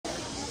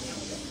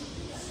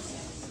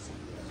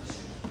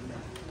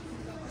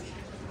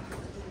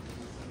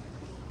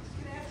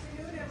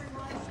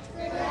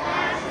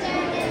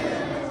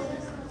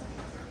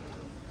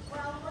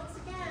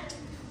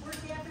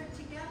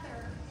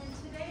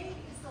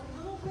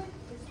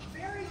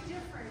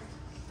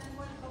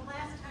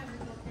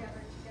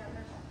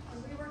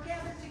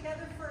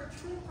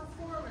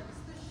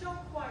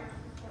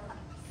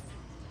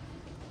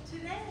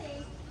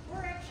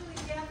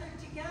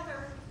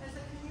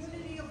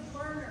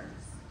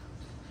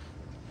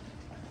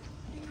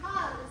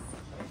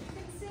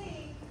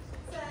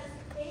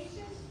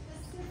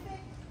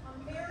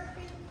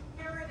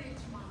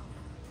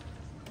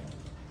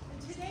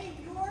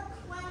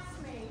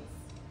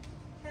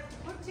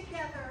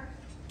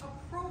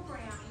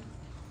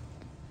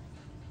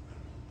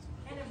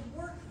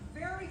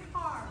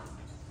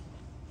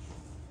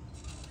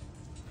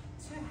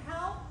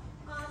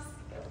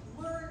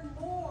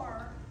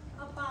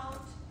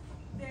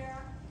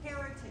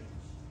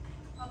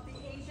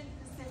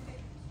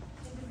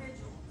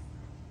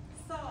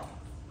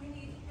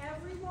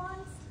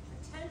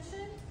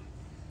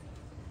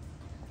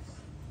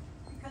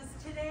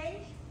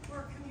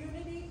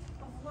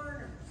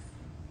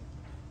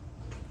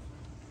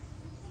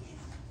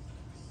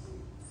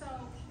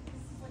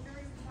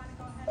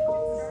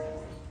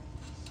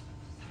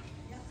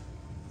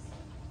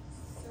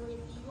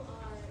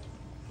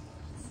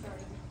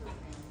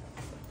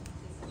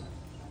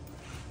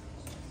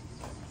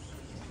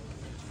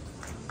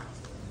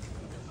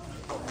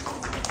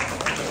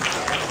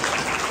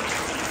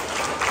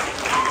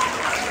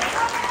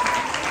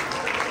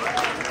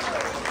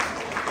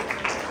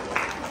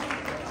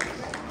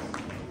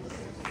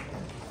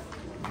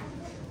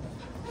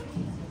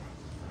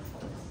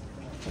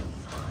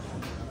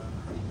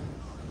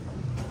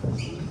Hi,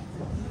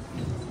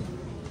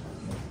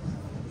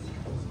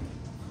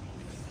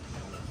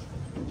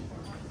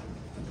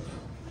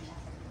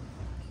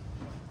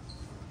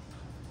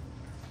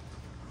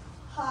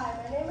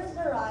 my name is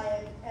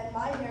Narayan, and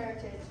my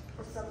heritage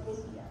is from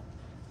India.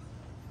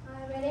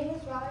 Hi, my name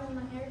is Raj, and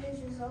my heritage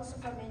is also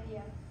from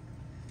India.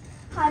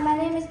 Hi, my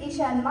name is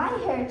Isha, and my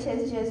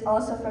heritage is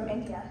also from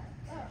India.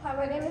 Hi,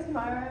 my name is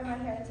Myra, and my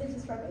heritage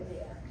is from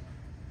India.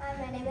 Hi,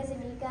 my name is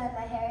Amika, and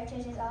my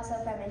heritage is also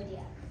from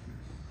India.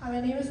 Hi, my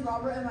name is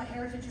Robert, and my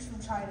heritage is from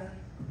China.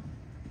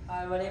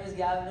 Hi, my name is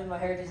Gavin, and my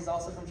heritage is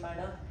also from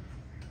China.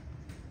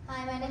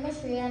 Hi, my name is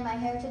Shreya, and my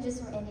heritage is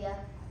from India.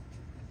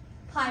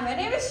 Hi, my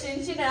name is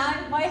Shinshin,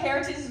 and my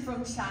heritage is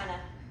from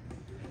China.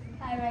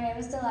 Hi, my name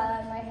is Delilah,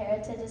 and my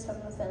heritage is from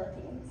the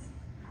Philippines.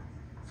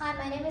 Hi,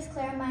 my name is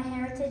Claire, and my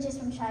heritage is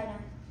from China.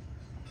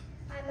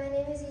 Hi, my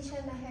name is Isha,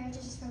 and my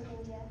heritage is from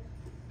India.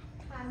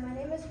 Hi, my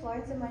name is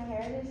Florence, and my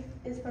heritage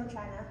is from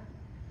China.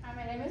 Hi,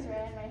 my name is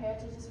Ray, and my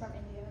heritage is from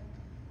India.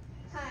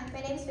 Hi,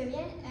 my name is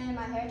Vivian, and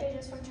my heritage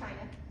is from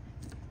China.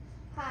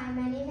 Hi,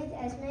 my name is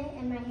Esme,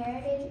 and my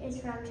heritage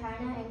is from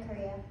China and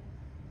Korea.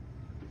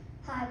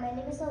 Hi, my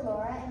name is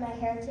Alora, and my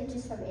heritage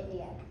is from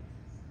India.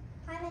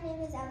 Hi, my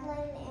name is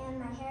Evelyn, and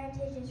my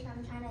heritage is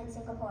from China and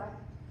Singapore.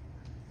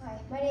 Hi,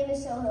 my name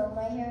is Soho,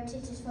 my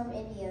heritage is from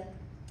India.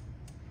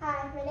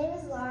 Hi, my name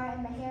is Laura,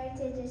 and my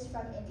heritage is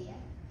from India.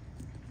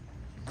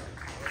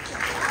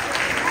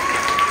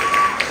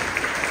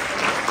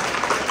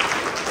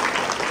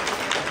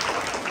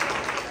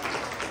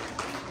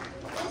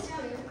 This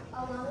group,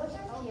 along with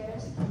our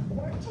peers,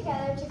 worked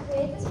together to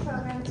create this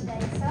program today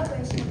in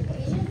celebration of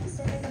Asian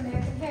Pacific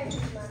American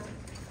Heritage Month.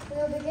 We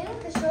will begin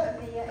with a short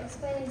video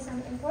explaining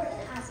some important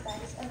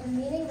aspects of the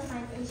meaning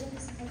behind Asian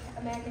Pacific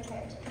American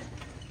Heritage.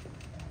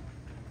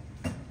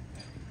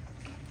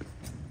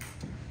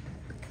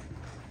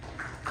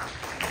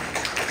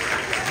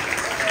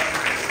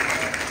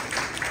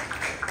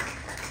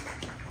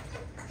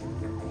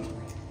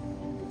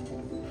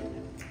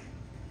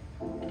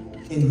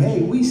 In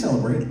May, we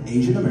celebrate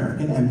Asian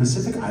American and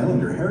Pacific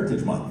Islander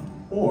Heritage Month,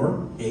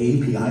 or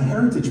AAPI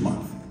Heritage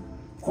Month.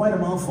 Quite a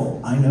mouthful,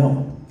 I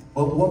know,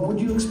 but what would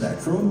you expect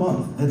from a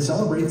month that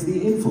celebrates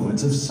the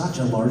influence of such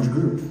a large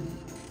group?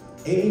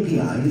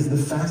 AAPI is the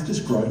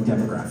fastest growing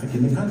demographic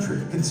in the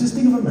country,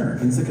 consisting of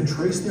Americans that can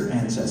trace their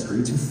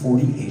ancestry to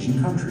 40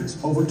 Asian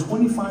countries, over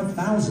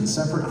 25,000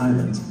 separate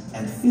islands,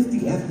 and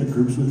 50 ethnic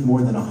groups with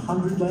more than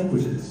 100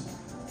 languages.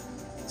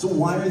 So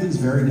why are these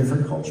very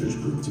different cultures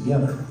grouped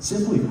together?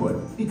 Simply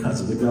put, because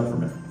of the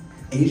government.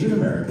 Asian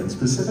Americans,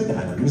 Pacific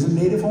Islanders, and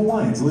Native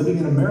Hawaiians living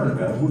in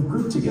America were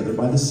grouped together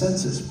by the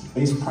census,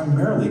 based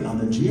primarily on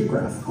the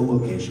geographical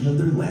location of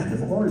their land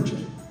of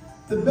origin.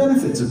 The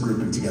benefits of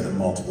grouping together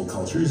multiple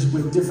cultures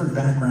with different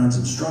backgrounds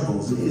and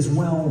struggles is,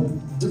 well,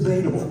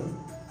 debatable.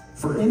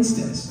 For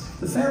instance,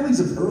 the families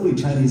of early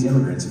Chinese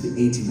immigrants of the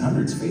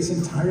 1800s face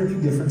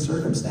entirely different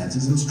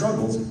circumstances and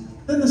struggles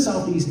than the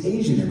Southeast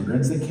Asian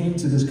immigrants that came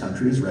to this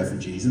country as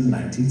refugees in the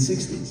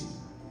 1960s.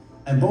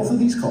 And both of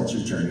these culture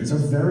journeys are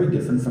very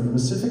different from the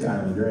Pacific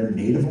Islander and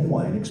Native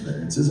Hawaiian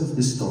experiences of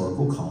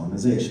historical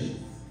colonization.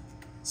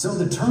 So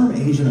the term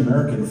Asian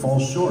American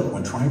falls short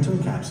when trying to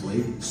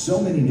encapsulate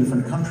so many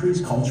different countries,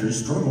 cultures,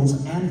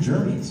 struggles, and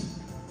journeys.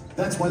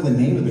 That's why the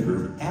name of the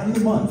group and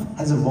the month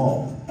has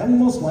evolved, and will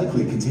most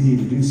likely continue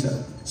to do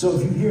so. So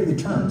if you hear the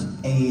terms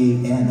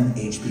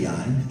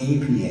AANHBI,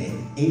 APA,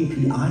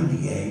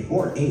 APIBA,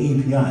 or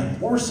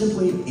AAPI, or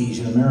simply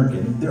Asian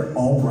American, they're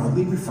all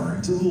broadly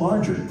referring to the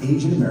larger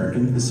Asian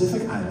American,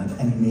 Pacific Island,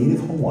 and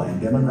Native Hawaiian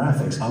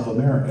demographics of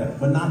America,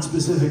 but not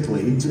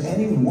specifically to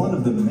any one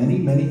of the many,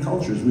 many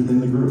cultures within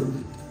the group.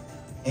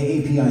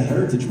 AAPI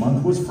Heritage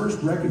Month was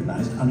first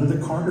recognized under the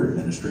Carter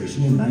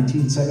administration in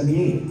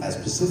 1978 as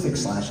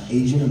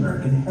Pacific/Asian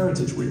American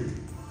Heritage Week.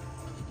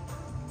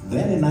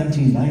 Then in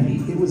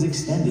 1990, it was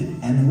extended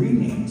and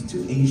renamed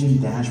to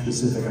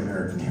Asian-Pacific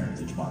American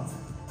Heritage Month.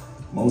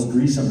 Most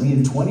recently,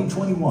 in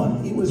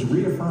 2021, it was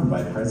reaffirmed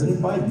by President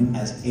Biden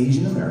as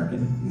Asian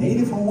American,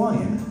 Native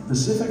Hawaiian,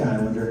 Pacific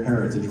Islander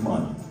Heritage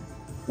Month.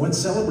 When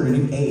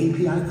celebrating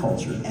AAPI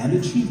culture and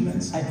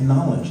achievements,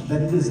 acknowledge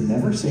that it is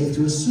never safe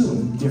to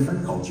assume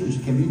different cultures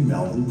can be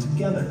melded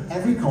together.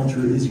 Every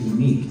culture is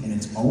unique in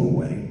its own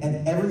way,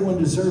 and everyone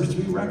deserves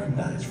to be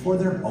recognized for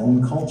their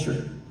own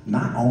culture.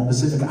 Not all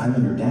Pacific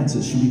Islander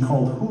dances should be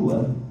called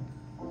hula.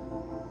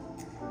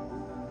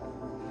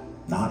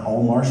 Not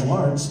all martial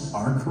arts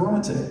are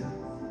karate.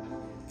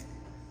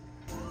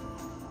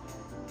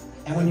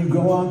 And when you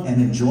go out and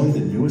enjoy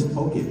the newest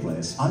poke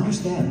place,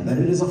 understand that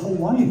it is a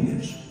Hawaiian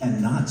dish and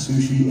not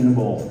sushi in a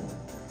bowl.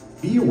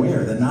 Be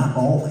aware that not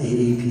all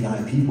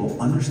AAPI people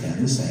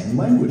understand the same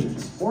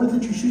languages, or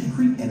that you should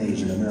greet an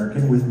Asian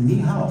American with ni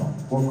hao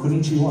or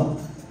konnichiwa.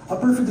 A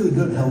perfectly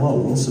good hello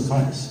will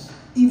suffice,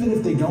 even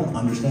if they don't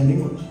understand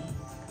English.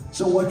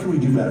 So what can we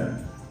do better?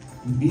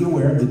 Be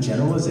aware of the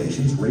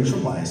generalizations, racial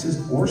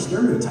biases, or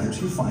stereotypes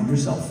you find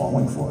yourself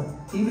falling for,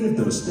 even if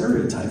those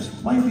stereotypes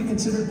might be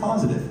considered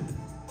positive.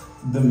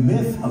 The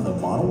myth of the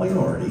model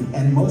minority,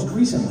 and most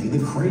recently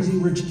the crazy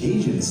rich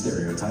Asian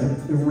stereotype,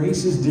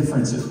 erases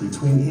differences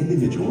between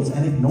individuals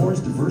and ignores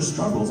diverse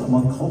struggles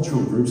among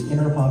cultural groups in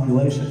our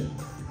population.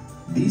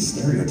 These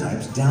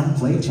stereotypes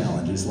downplay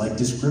challenges like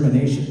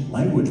discrimination,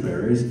 language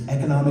barriers,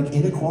 economic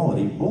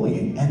inequality,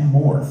 bullying, and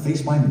more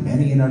faced by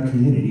many in our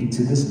community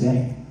to this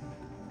day.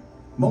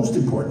 Most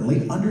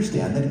importantly,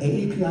 understand that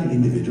AAPI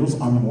individuals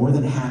are more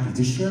than happy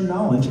to share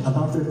knowledge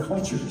about their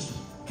cultures.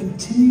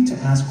 Continue to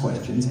ask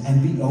questions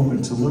and be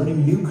open to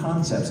learning new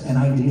concepts and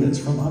ideas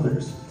from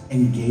others.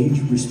 Engage,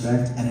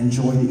 respect, and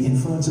enjoy the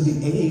influence of the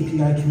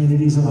AAPI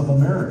communities of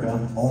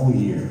America all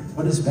year,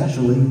 but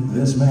especially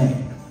this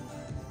May.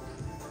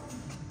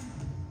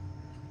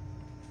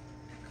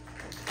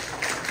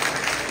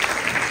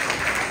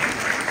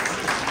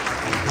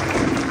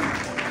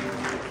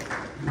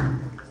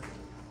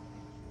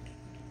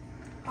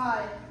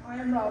 Hi, I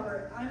am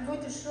Robert. I'm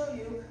going to show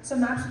you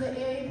some maps of the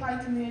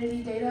AAPI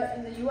community data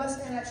in the U.S.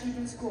 and at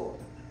Chapin School.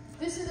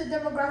 This is the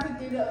demographic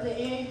data of the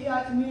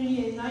AAPI community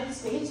in the United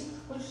States,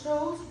 which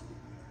shows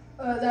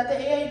that the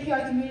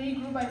AAPI community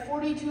grew by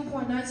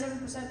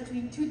 42.97%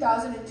 between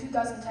 2000 and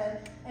 2010,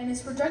 and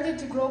is projected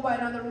to grow by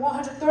another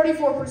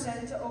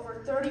 134% to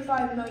over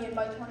 35 million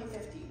by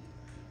 2050.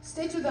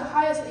 States with the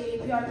highest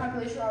AAPI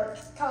population are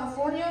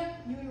California,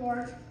 New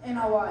York, and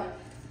Hawaii.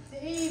 The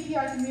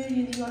AAPI community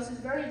in the U.S. is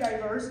very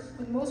diverse,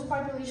 with most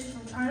populations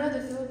from China,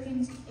 the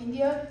Philippines,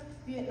 India,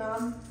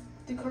 Vietnam,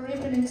 the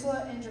Korean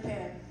Peninsula, and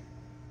Japan.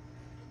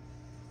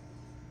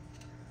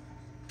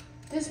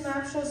 This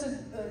map shows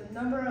a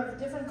number of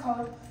different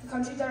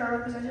countries that are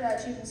represented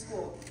at Chapin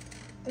School.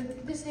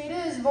 This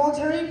data is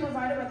voluntarily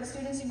provided by the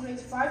students in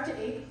grades 5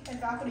 to 8 and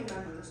faculty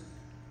members.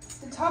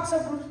 The top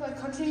subgroups by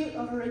country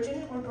of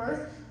origin or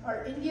birth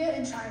are India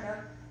and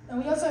China,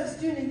 and we also have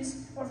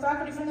students or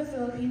faculty from the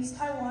Philippines,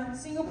 Taiwan,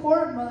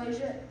 Singapore,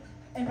 Malaysia,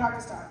 and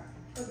Pakistan.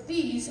 But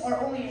these are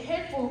only a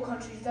handful of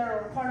countries that are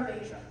a part of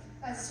Asia.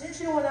 As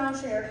Shinshin will now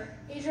share,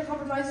 Asia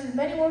comprises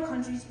many more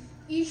countries,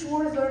 each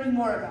worth learning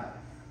more about.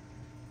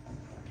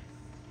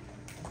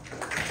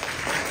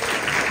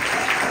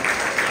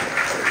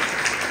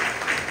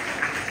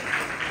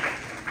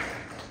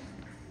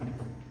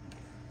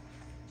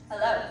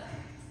 Hello.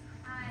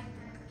 Hi.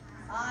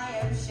 I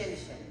am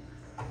Shinshin.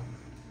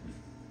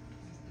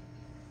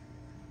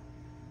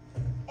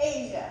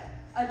 Asia,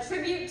 a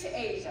tribute to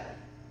Asia.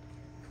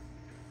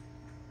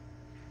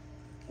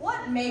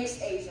 What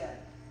makes Asia?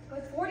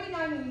 With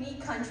 49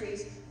 unique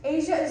countries,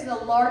 Asia is the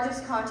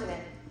largest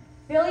continent.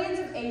 Billions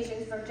of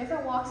Asians from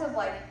different walks of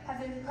life have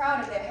been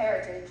proud of their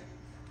heritage,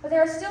 but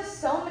there are still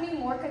so many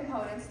more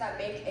components that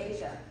make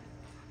Asia.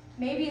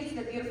 Maybe it's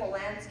the beautiful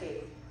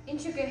landscape,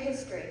 intricate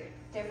history,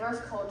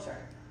 diverse culture,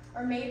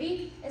 or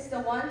maybe it's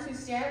the ones who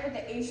stand with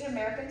the Asian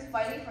Americans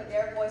fighting for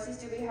their voices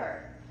to be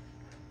heard.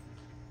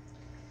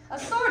 A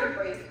sort of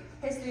brief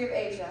history of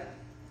Asia.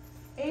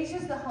 Asia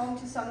is the home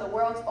to some of the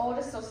world's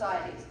oldest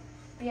societies.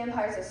 The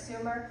empires of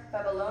Sumer,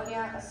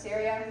 Babylonia,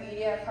 Assyria,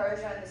 Media,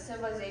 Persia, and the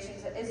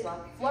civilizations of Islam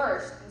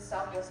flourished in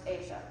Southwest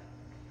Asia.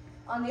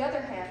 On the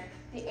other hand,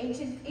 the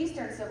ancient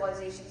Eastern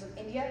civilizations of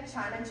India,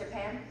 China, and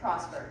Japan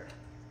prospered.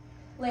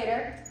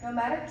 Later,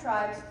 nomadic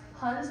tribes,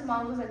 Huns,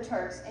 Mongols, and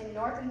Turks in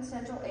North and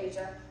Central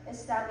Asia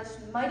established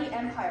mighty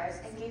empires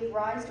and gave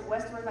rise to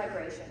westward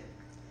migration.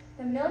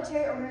 The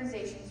military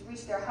organizations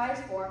reached their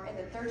highest form in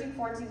the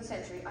 13th–14th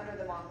century under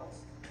the Mongols.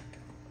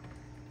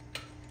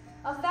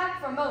 A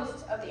fact for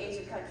most of the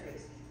Asian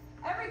countries.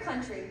 Every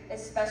country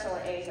is special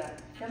in Asia,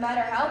 no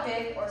matter how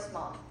big or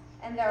small,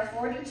 and there are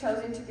 40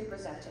 chosen to be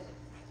presented.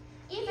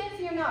 Even if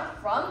you're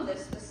not from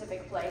this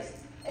specific place,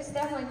 it's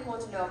definitely cool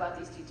to know about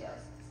these details.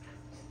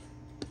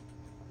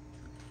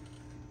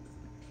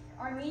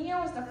 Armenia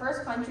was the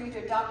first country to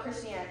adopt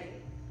Christianity.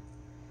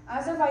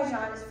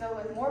 Azerbaijan is filled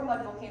with more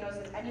mud volcanoes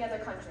than any other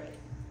country.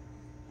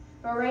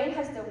 Bahrain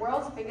has the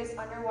world's biggest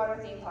underwater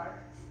theme park.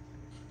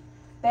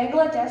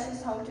 Bangladesh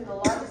is home to the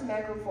largest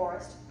mangrove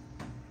forest.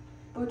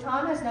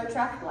 Bhutan has no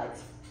traffic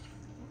lights.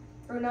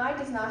 Brunei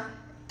does not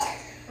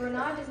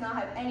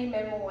have any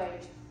minimum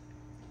wage.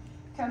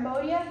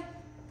 Cambodia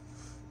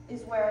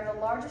is where the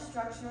largest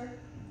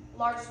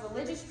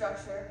religious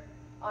structure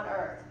on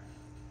earth.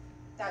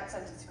 That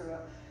sentence screw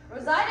up.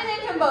 Residing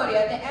in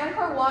Cambodia, the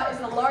Angkor Wat is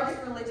the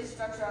largest religious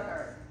structure on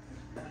earth.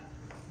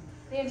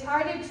 The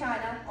entirety of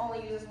China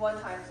only uses one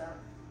time zone.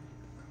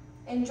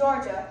 In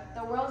Georgia,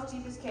 the world's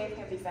deepest cave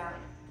can be found.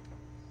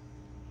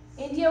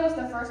 India was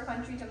the first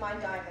country to mine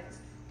diamonds.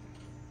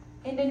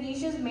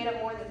 Indonesia is made of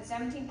more than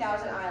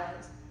 17,000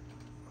 islands.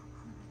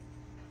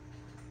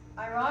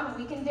 Iran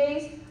weekend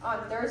days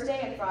on Thursday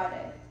and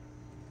Friday.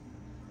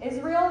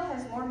 Israel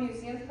has more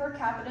museums per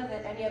capita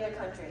than any other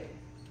country.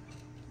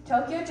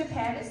 Tokyo,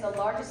 Japan is the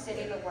largest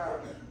city in the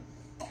world.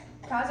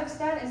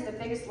 Kazakhstan is the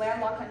biggest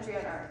landlocked country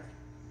on earth.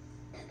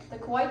 The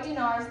Kuwait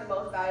dinar is the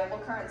most valuable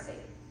currency.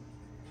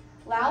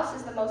 Laos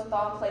is the most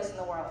bombed place in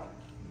the world.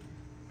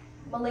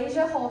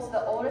 Malaysia holds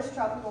the oldest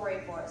tropical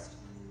rainforest.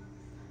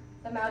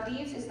 The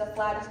Maldives is the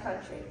flattest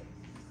country.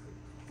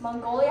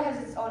 Mongolia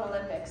has its own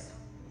Olympics.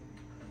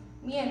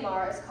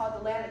 Myanmar is called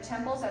the land of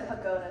temples and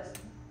pagodas.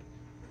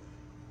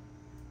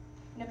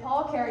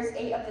 Nepal carries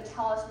 8 of the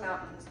tallest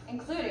mountains,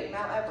 including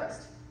Mount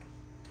Everest.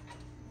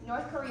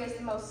 North Korea is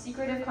the most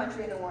secretive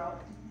country in the world.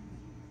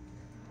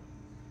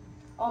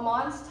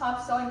 Oman's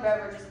top-selling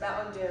beverage is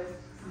Mountain Dew.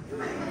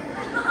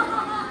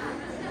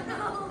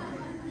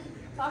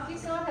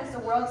 Pakistan has the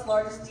world's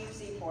largest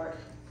deep-sea port.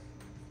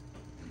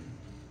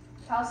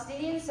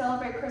 Palestinians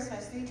celebrate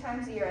Christmas 3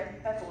 times a year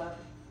in Bethlehem.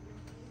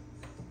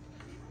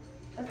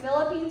 The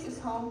Philippines is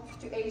home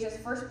to Asia's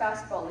first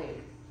basketball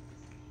league.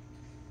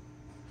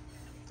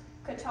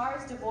 Qatar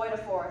is devoid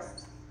of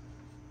forests.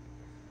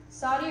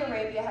 Saudi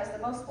Arabia has the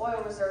most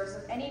oil reserves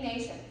of any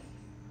nation.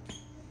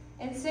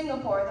 In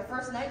Singapore, the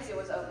first night zoo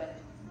was opened.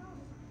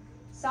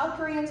 South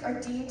Koreans are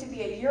deemed to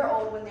be a year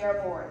old when they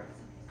are born.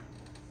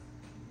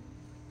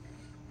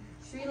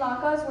 Sri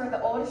Lanka is where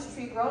the oldest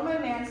tree grown by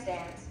man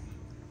stands.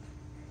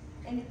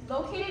 And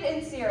located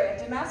in Syria,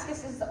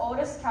 Damascus is the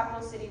oldest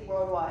capital city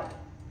worldwide.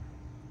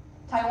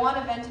 Taiwan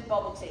invented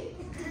bubble tea.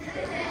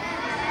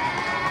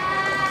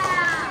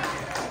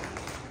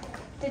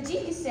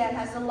 Tajikistan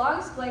has the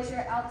longest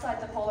glacier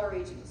outside the polar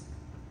regions.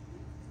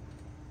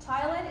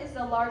 Thailand is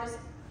the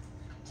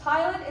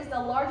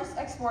largest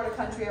exporter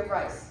country of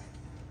rice.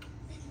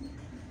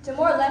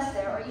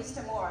 Timor-Leste, or East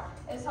Timor,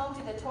 is home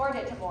to the Tour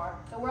de Timor,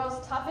 the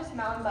world's toughest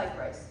mountain bike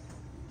race.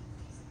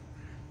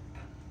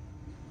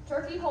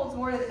 Turkey holds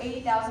more than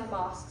 80,000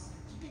 mosques.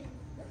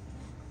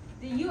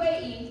 The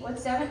UAE, with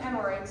 7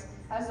 emirates,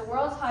 has the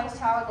world's highest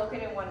tower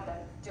located in one of them,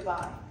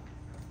 Dubai.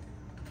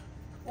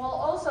 While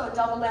also a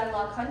double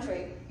landlocked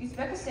country,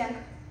 Uzbekistan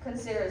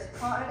considers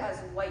cotton as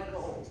white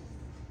gold.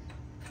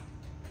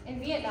 In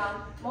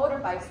Vietnam,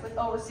 motorbikes with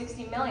over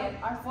 60 million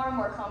are far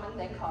more common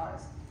than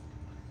cars.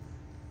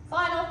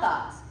 Final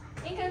thoughts.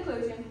 In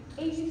conclusion,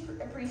 Asian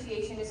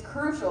appreciation is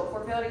crucial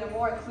for building a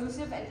more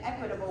inclusive and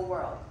equitable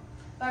world.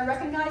 By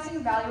recognizing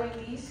and valuing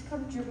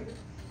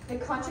the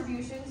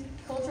contributions,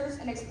 cultures,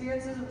 and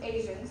experiences of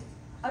Asians,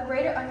 a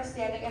greater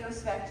understanding and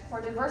respect for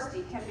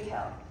diversity can be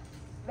held.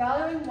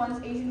 Valuing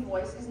one's Asian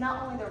voice is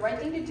not only the right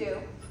thing to do,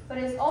 but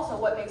it is also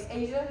what makes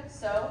Asia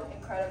so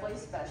incredibly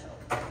special.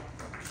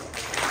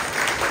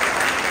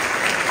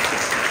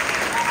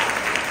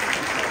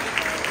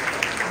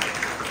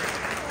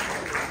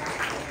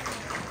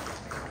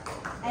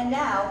 And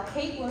now,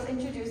 Kate will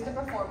introduce the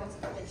performance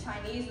of the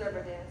Chinese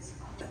river dance.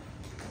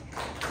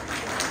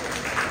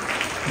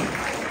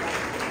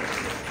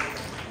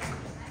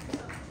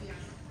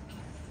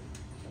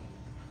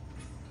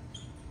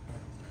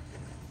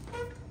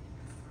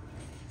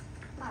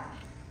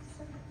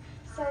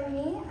 So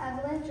me,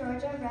 Evelyn,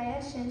 Georgia,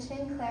 Rhea,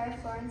 Shinshin, Clara,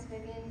 Florence,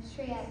 Vivian,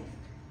 Shrien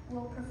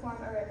will perform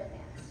a ribbon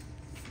dance.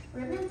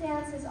 Ribbon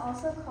dance is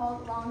also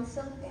called long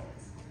silk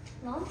dance.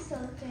 Long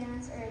silk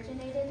dance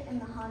originated in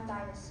the Han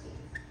Dynasty.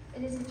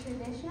 It is a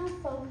traditional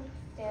folk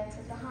dance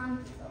of the Han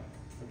people.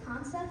 The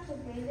concept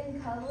of waving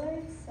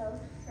colored silk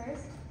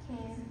first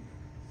came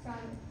from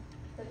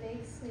the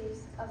big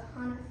sleeves of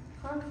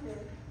hanfu,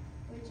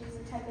 which is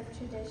a type of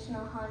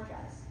traditional Han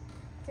dress.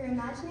 Through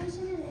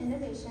imagination and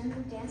innovation,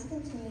 the dance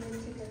continued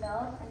to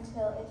develop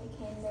until it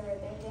became the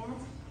ribbon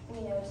dance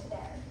we know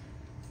today.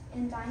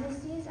 In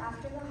dynasties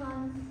after the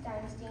Han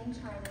Dynasty in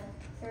China,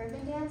 the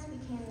ribbon dance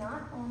became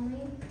not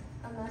only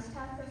a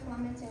must-have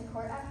performance in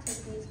court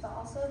activities, but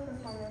also a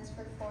performance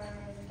for foreign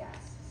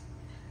guests.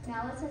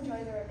 Now let's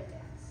enjoy the ribbon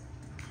dance.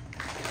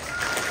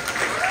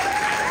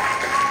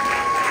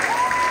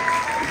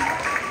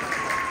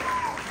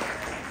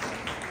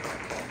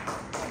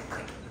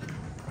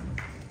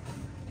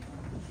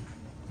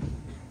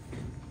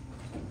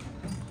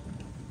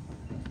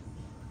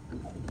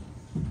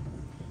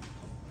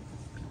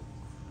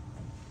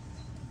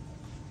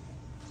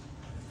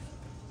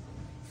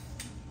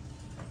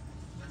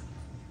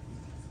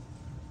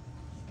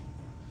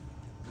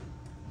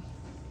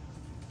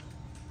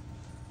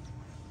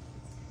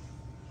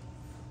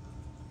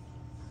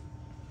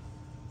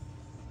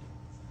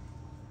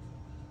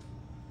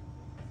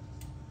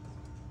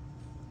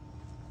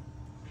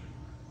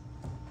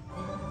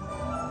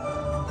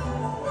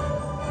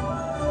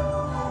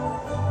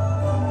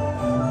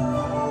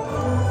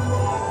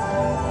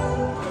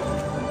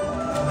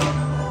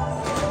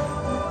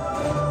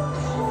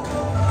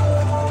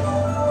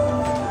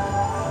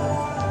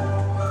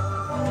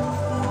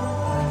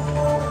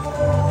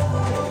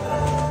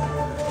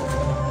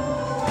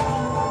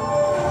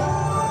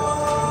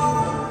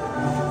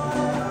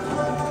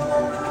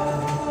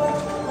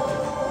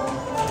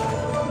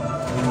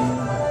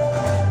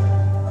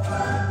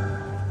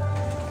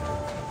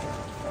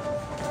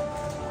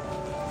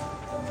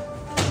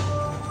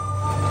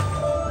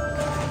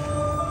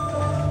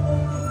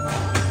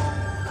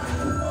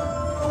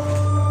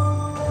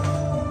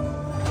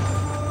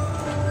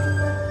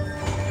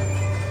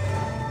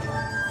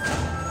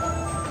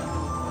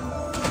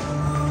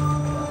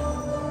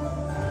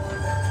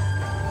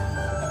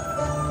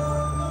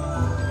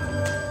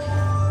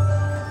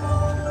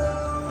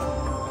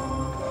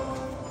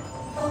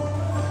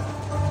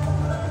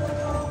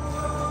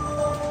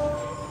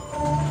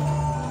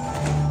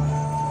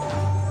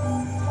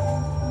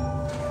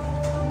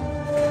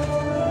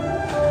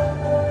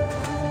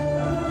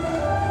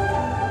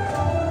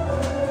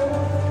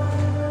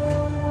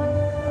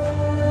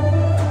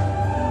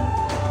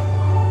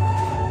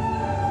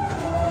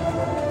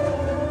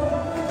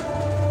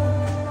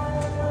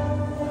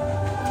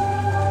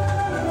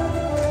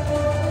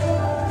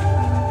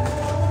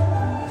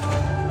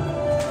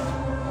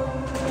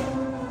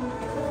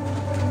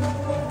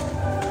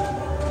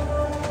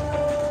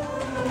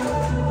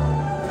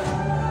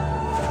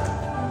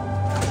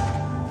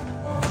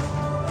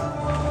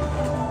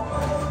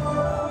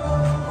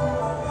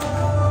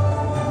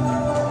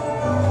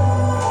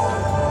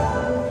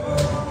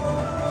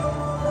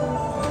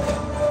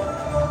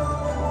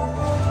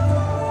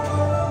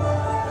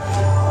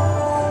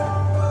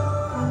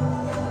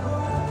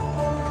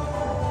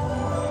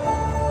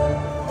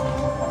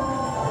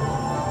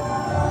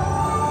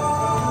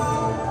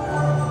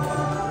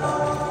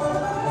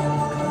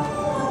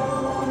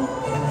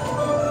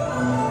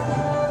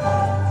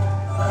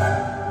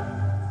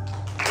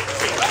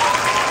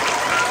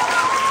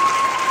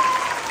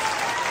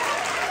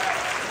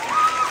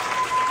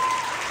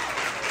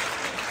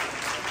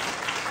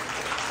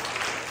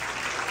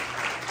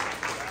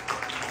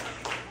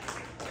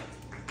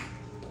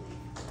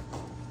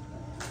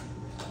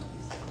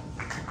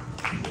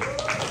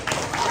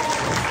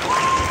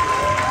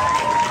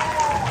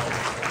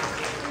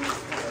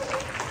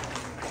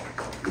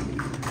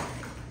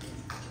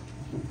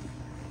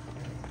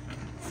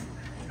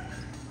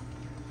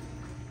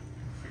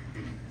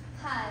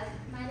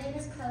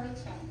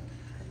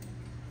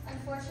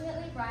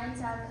 Unfortunately, Brian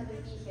Zhao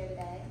couldn't be here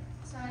today,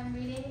 so I'm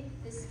reading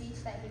this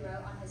speech that he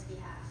wrote on his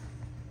behalf.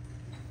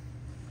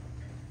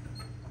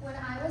 When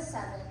I was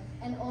 7,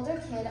 an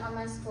older kid on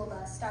my school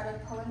bus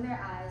started pulling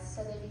their eyes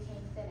so they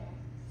became thinner,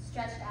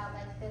 stretched out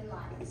like thin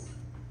lines.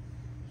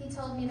 He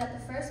told me that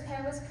the first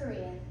pair was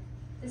Korean,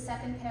 the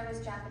second pair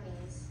was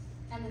Japanese,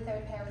 and the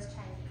third pair was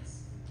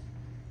Chinese.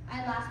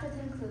 I laughed with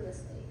him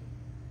cluelessly.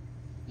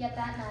 Yet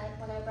that night,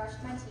 when I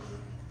brushed my teeth,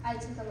 I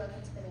took a look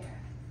into the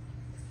mirror.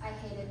 I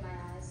hated my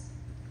eyes.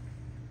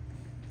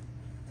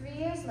 3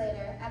 years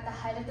later, at the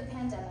height of the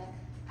pandemic,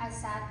 I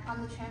sat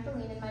on the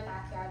trampoline in my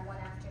backyard one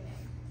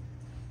afternoon.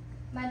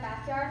 My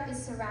backyard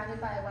is surrounded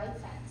by a white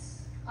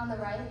fence. On the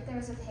right, there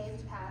is a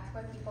paved path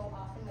where people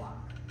often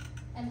walk,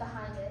 and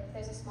behind it,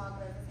 there's a small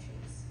grove of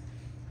trees.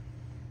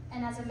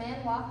 And as a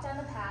man walked down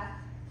the path,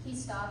 he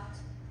stopped,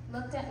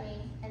 looked at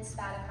me, and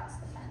spat across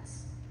the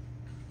fence.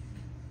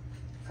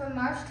 From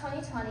March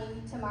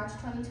 2020 to March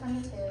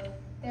 2022,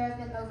 there have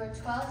been over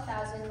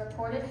 12,000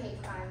 reported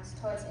hate crimes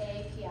towards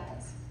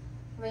AAPIs,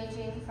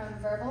 ranging from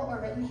verbal or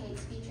written hate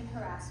speech and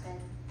harassment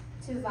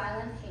to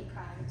violent hate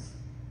crimes,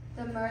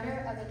 the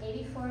murder of an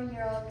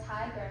 84-year-old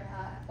Thai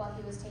grandpa while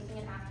he was taking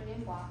an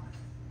afternoon walk,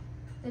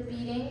 the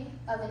beating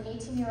of an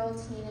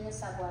 18-year-old teen in a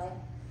subway,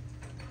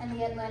 and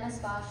the Atlanta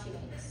spa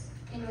shootings,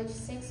 in which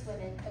 6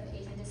 women of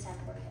Asian descent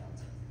were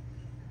killed.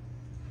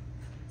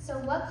 So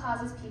what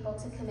causes people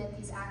to commit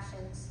these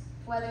actions,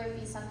 whether it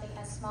be something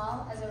as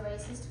small as a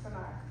racist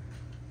remark,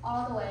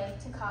 all the way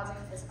to causing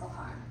physical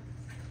harm?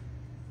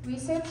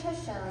 Research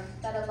has shown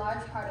that a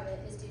large part of it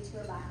is due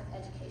to a lack of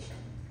education.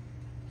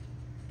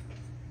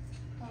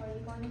 Oh, are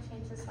you going to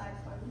change the slide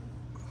for me?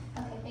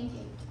 Okay, thank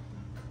you.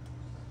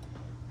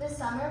 This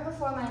summer,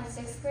 before my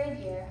 6th grade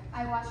year,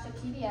 I watched a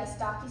PBS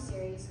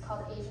docuseries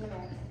called Asian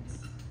Americans.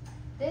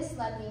 This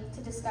led me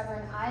to discover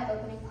an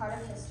eye-opening part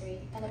of history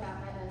and about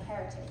my own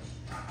heritage.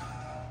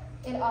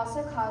 It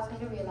also caused me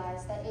to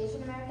realize that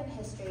Asian American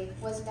history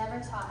was never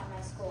taught in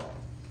my school,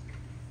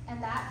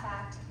 and that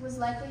fact was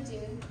likely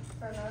true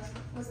for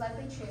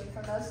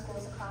most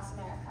schools across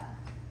America.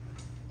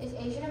 If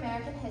Asian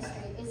American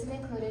history isn't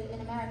included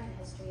in American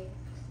history,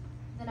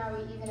 then are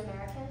we even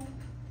American?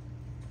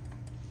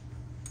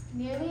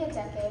 Nearly a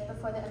decade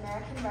before the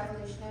American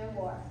Revolutionary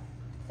War,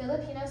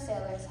 Filipino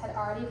sailors had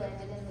already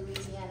landed in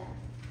Louisiana,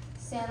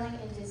 sailing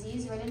in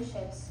disease-ridden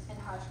ships and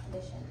harsh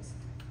conditions.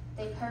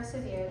 They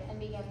persevered and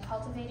began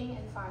cultivating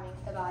and farming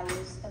the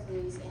bayous of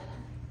Louisiana.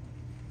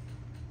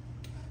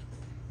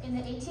 In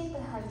the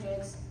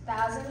 1800s,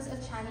 thousands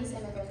of Chinese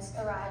immigrants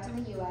arrived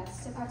in the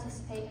U.S. to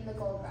participate in the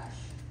gold rush.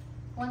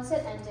 Once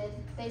it ended,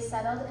 they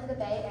settled in the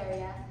Bay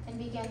Area and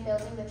began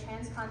building the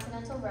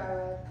Transcontinental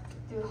Railroad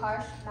through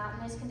harsh,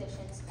 mountainous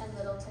conditions and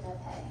little to no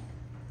pay.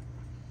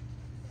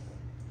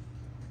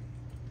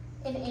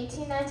 In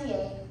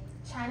 1898,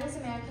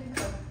 Chinese-American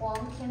cook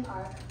Wong Kim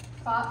Ark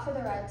fought for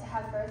the right to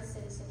have birth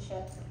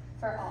citizenship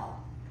for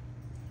all.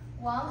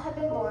 Wong had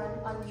been born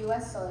on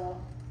U.S.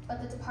 soil,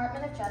 but the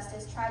Department of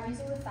Justice tried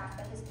using the fact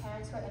that his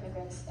parents were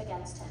immigrants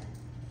against him.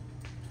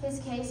 His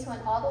case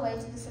went all the way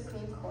to the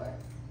Supreme Court,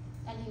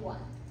 and he won.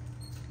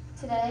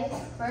 Today,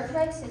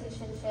 birthright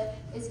citizenship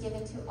is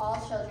given to all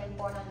children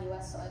born on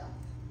U.S. soil.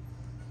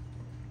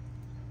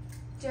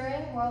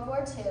 During World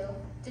War II,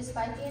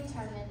 despite the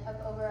internment of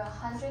over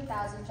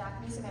 100,000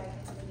 Japanese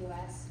Americans in the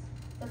U.S.,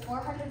 the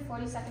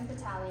 442nd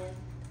Battalion,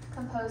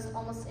 composed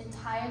almost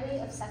entirely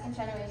of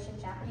second-generation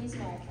Japanese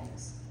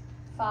Americans,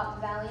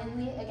 fought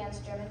valiantly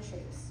against German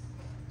troops,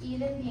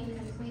 even being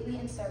completely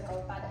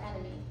encircled by the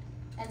enemy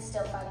and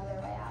still fighting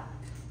their way out.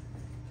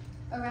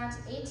 Around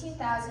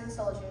 18,000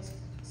 soldiers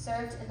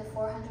served in the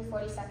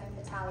 442nd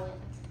Battalion,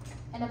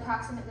 and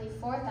approximately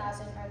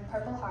 4,000 earned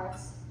Purple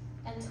Hearts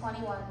and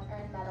 21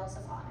 earned Medals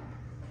of Honor.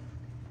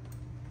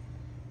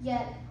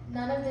 Yet,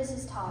 none of this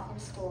is taught in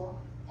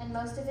school, and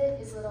most of it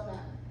is little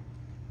known.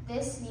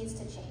 This needs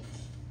to change.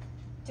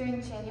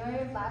 During January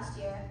of last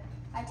year,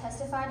 I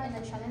testified in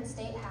the Trenton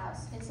State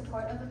House in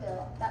support of a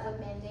bill that would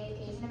mandate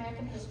Asian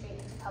American history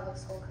into public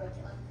school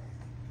curriculum.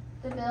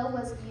 The bill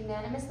was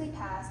unanimously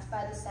passed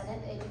by the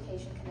Senate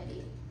Education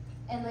Committee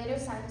and later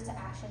signed into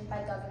action by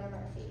Governor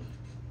Murphy.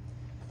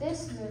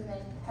 This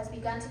movement has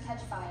begun to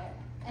catch fire,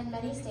 and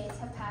many states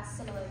have passed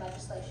similar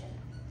legislation.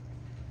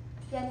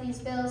 Yet these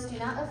bills do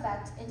not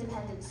affect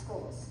independent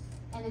schools,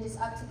 and it is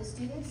up to the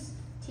students,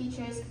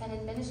 teachers, and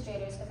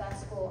administrators of that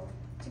school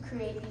to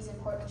create these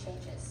important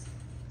changes.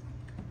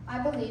 I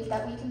believe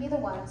that we can be the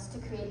ones to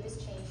create this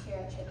change here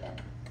at Chapin.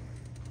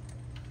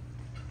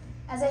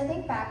 As I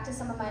think back to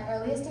some of my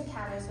earliest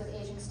encounters with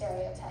Asian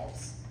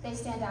stereotypes, they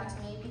stand out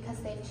to me because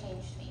they've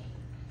changed me.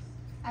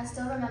 I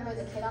still remember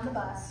the kid on the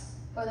bus,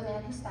 or the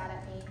man who spat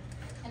at me,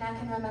 and I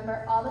can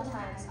remember all the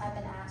times I've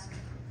been asked,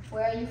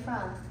 "Where are you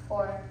from?"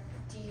 or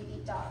 "Do you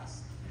eat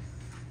dogs?"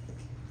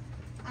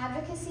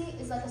 Advocacy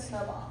is like a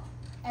snowball.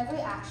 Every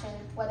action,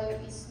 whether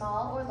it be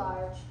small or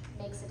large,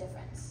 makes a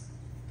difference.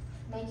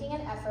 Making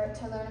an effort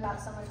to learn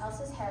about someone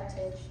else's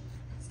heritage,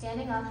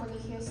 standing up when you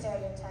hear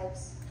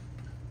stereotypes,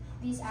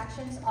 these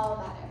actions all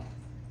matter.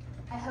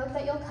 I hope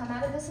that you'll come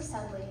out of of this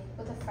assembly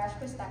with a fresh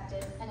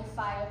perspective and a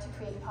fire to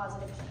create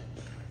positive change.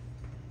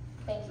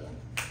 Thank you.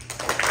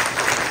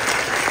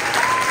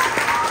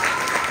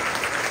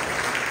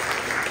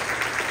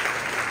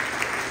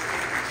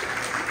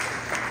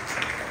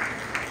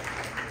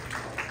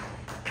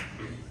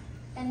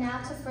 And now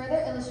to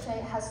further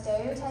illustrate how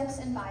stereotypes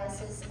and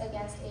biases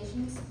against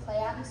Asians play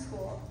out in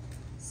school,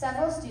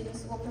 several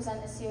students will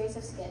present a series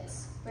of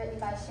skits written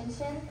by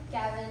Shinshin,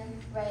 Gavin,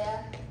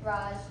 Rhea,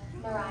 Raj,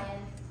 Narayan,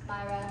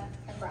 Myra,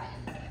 and Brian.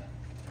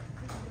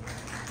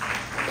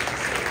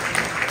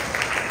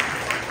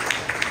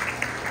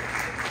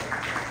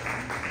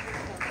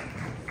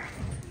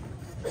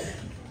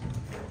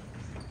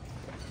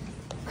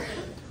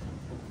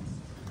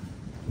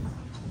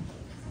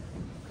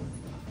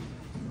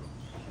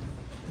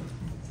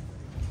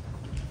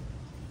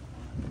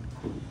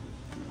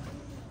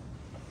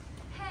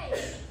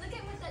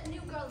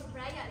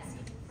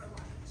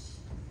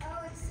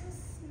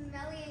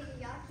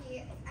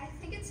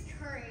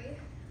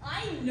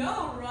 I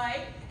know,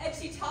 right? And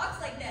she talks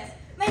like this.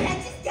 My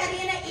lunch is dirty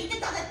and I eat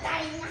it all the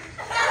time.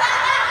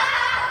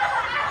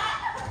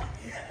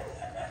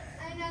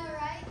 I know,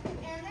 right?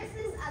 And there's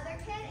this other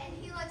kid and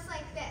he looks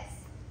like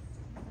this.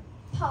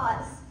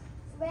 Pause.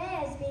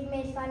 Rhea is being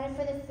made fun of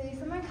for the food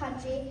from her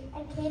country,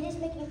 and Kate is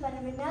making fun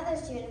of another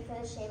student for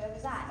the shape of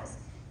his eyes.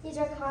 These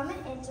are common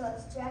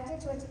insults directed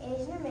towards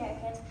Asian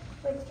Americans,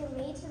 which can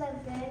lead to them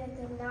feeling that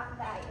they're not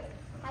valued.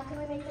 How can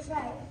we make this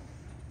right?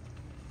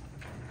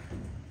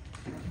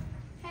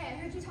 Hey, I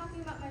heard you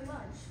talking about my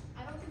lunch.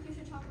 I don't think you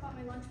should talk about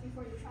my lunch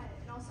before you tried it.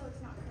 And also,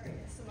 it's not curry,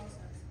 it's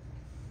samosas.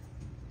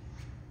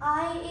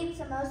 I eat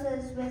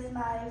samosas with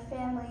my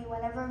family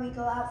whenever we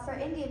go out for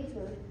Indian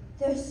food.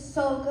 They're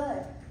so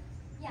good.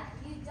 Yeah,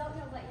 you don't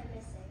know what you're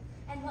missing.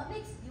 And what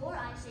makes your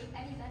eye shape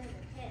any better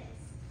than his?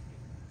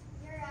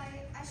 You're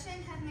right. I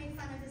shouldn't have made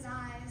fun of his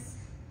eyes.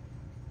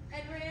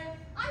 And Rhea,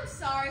 I'm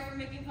sorry for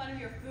making fun of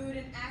your food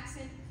and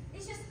accent.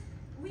 It's just,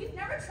 we've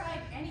never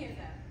tried any of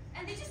them.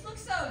 And they just look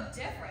so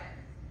different.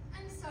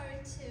 I'm sorry,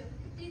 too.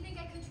 Do you think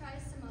I could try a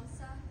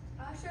samosa?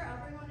 Sure,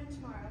 I'll bring one in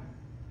tomorrow.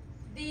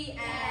 The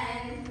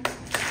end.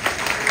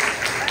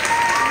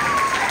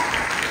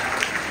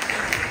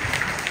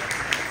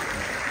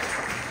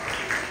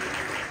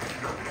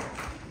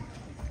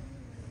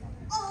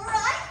 All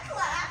right,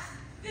 class.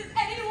 Does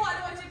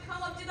anyone want to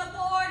come up to the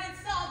board and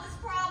solve this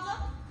problem?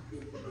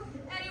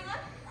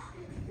 Anyone?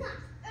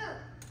 Ooh,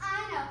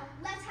 I know.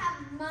 Let's have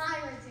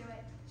Myra do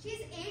it.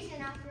 She's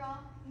Asian after all.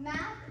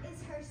 Math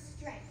is her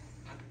strength.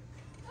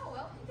 Oh,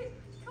 well, you could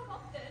come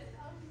up then.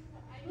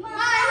 Myra!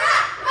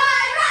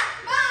 Myra!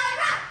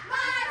 Myra!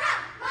 Myra!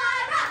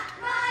 Myra!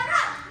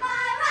 Myra!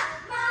 Myra!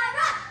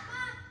 Myra!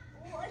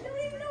 Well, I don't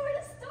even know where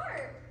to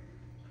start.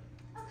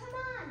 Oh, come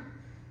on.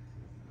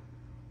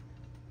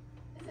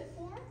 Is it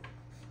 4?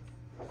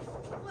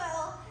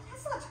 Well,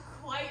 that's not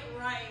quite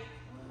right.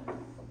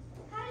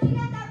 How did you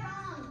get that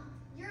wrong?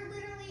 You're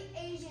literally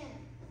Asian.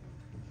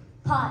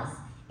 Pause.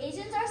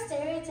 Asians are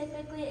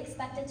stereotypically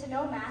expected to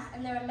know math,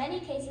 and there are many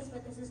cases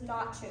where this is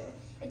not true.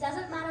 It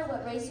doesn't matter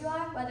what race you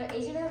are, whether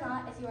Asian or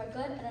not, if you are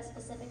good at a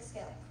specific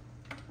skill.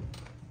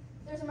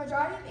 There's a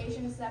majority of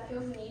Asians that feel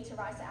the need to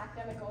rise to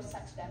academic goals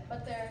such them,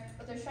 but their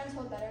strengths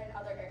hold better in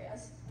other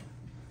areas.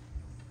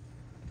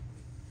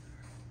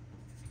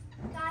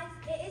 Guys,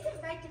 it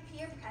isn't right to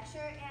peer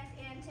pressure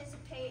and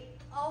anticipate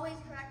always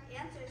correct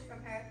answers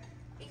from her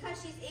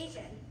because she's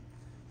Asian.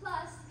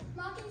 Plus,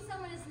 mocking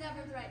someone is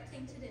never the right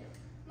thing to do.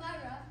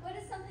 Myra, what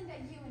is something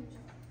that you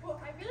enjoy?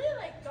 Well, I really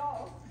like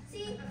golf.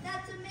 See,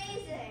 that's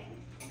amazing.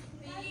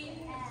 The end.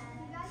 You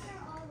guys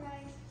are all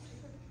right.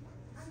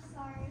 I'm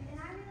sorry, and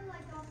I really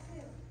like golf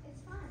too.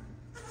 It's fun.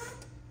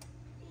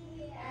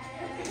 The end.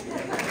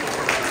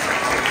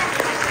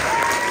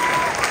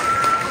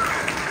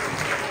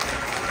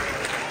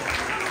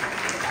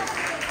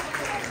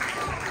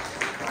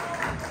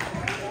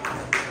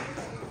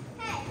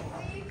 Hey,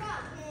 where are you from?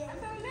 I'm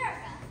from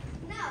America.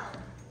 No,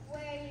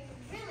 where are you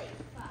really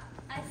from?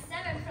 I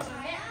said I'm from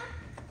America.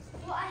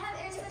 Well, I have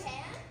ancestors.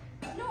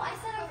 Japan? No, I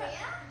said I'm from.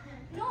 Korea?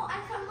 No,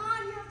 I'm from. Come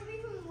on, you have to be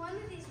from one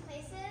of these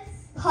places.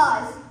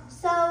 Pause.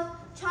 So,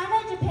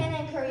 China, Japan,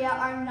 and Korea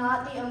are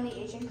not the only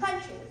Asian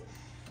countries.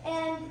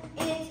 And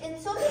it's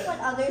insulting when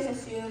others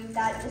assume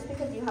that just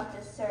because you have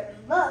this certain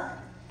look,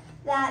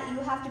 that you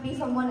have to be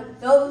from one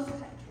of those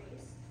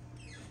countries.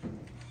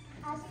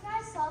 As you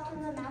guys saw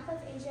from the map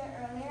of Asia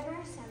earlier in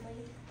our assembly,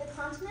 the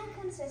continent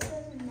consists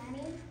of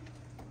many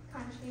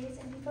countries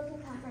and people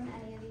can come from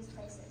any of these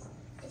places.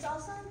 It's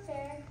also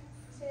unfair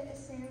to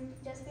assume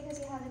just because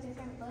you have a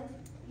different look,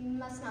 you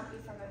must not be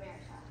from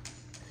America.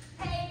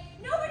 Hey,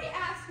 nobody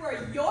asks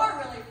where you're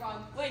really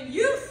from when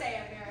you say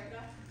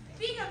America.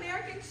 Being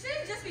American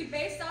shouldn't just be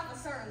based off a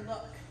certain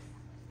look.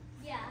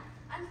 Yeah,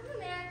 I'm from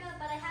America,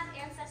 but I have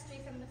ancestry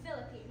from the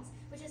Philippines,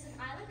 which is an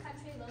island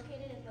country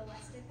located in the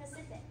Western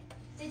Pacific.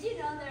 Did you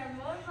know there are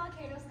more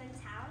volcanoes than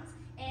towns,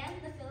 and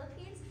the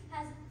Philippines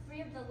has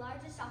 3 of the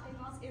largest shopping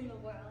malls in the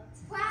world?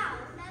 Wow,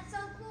 that's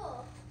so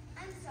cool.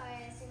 I'm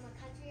sorry I assume what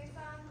country you're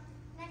from.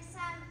 Next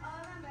time,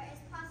 I'll remember it's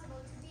possible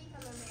to be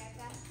from a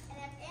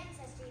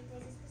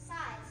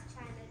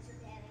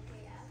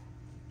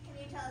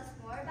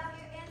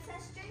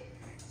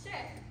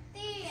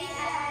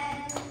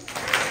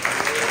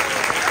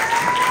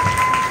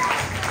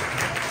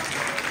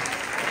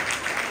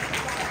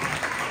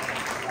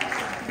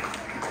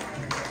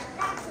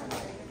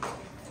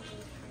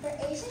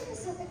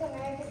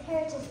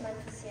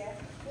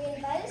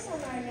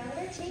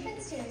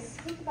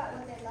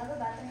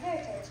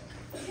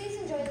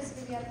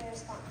you have your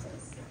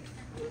responses.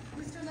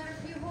 Mr. Leonard,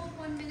 can you hold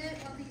 1 minute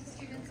while these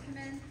students come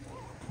in?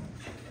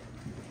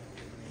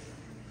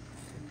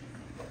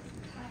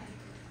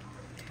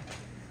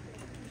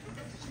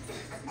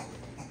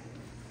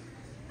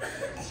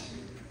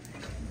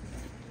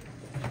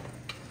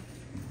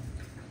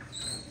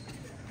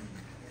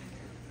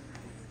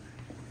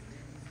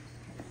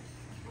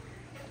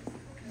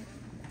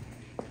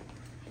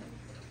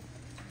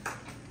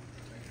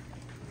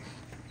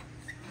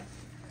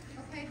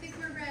 Okay, I think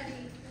we're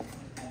ready.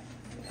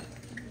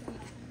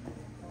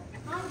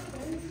 Hi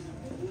friends,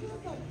 did you know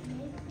that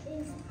May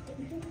is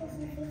Asian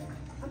Pacific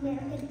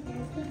American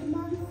Heritage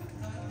Month?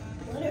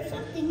 What are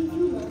some things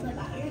you love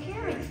about your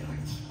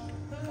heritage?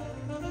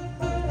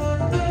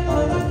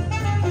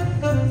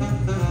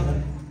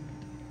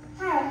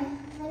 Hi,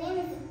 my name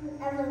is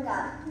Evelyn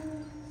Gott.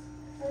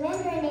 My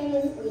Mandarin name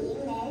is Li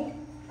Mei.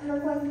 I'm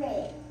in 4th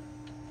grade.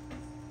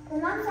 My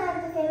mom's side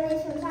of the family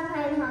is from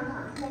Shanghai and Hong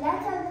Kong. My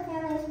dad's side of the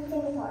family is from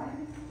Singapore.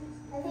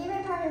 My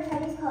favorite part of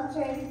Chinese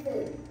culture is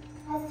food.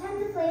 It has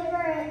tons of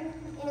flavor and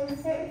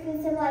certain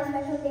foods symbolize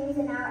special things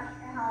in our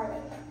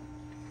holidays.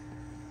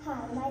 Hi,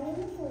 my name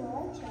is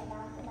Laura Chana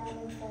and I'm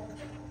in 4th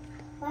grade.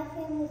 My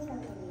family is from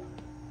India.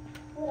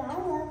 What I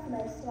love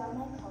most about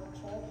my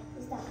culture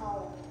is the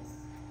holidays.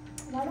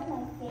 One of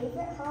my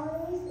favorite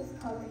holidays is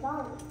called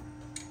Diwali.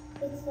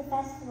 It's the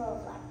festival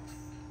of lights.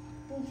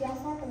 We dress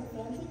up in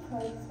fancy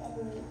clothes and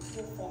meet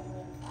with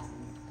family and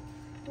friends.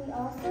 We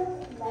also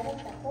light up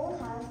the whole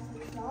house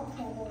with small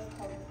candles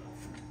called candles.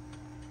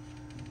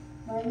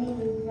 My name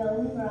is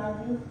Joey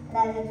Raju and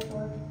I'm in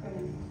 4th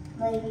grade.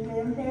 My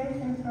grandparents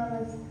are from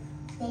a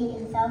state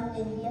in South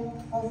India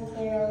called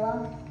Kerala,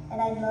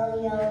 and I'm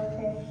Malayalam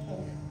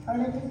Christian. Part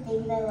of the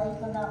things I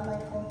like about my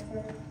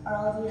culture are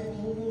all the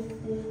amazing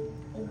food,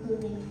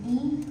 including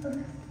beef,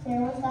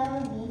 Kerala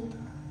style beef,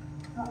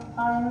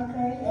 parma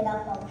curry, and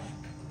appam.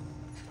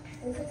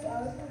 This is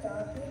Allison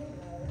Johnson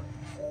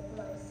with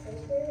my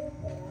sister,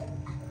 Dad.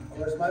 Of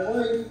course, my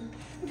wife.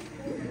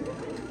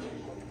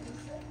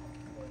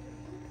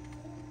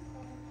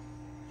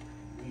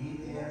 We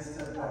dance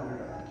to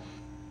Bangla.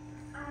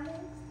 I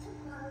dance to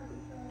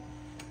Bollywood.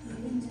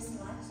 Even just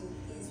watching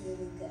is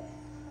really good.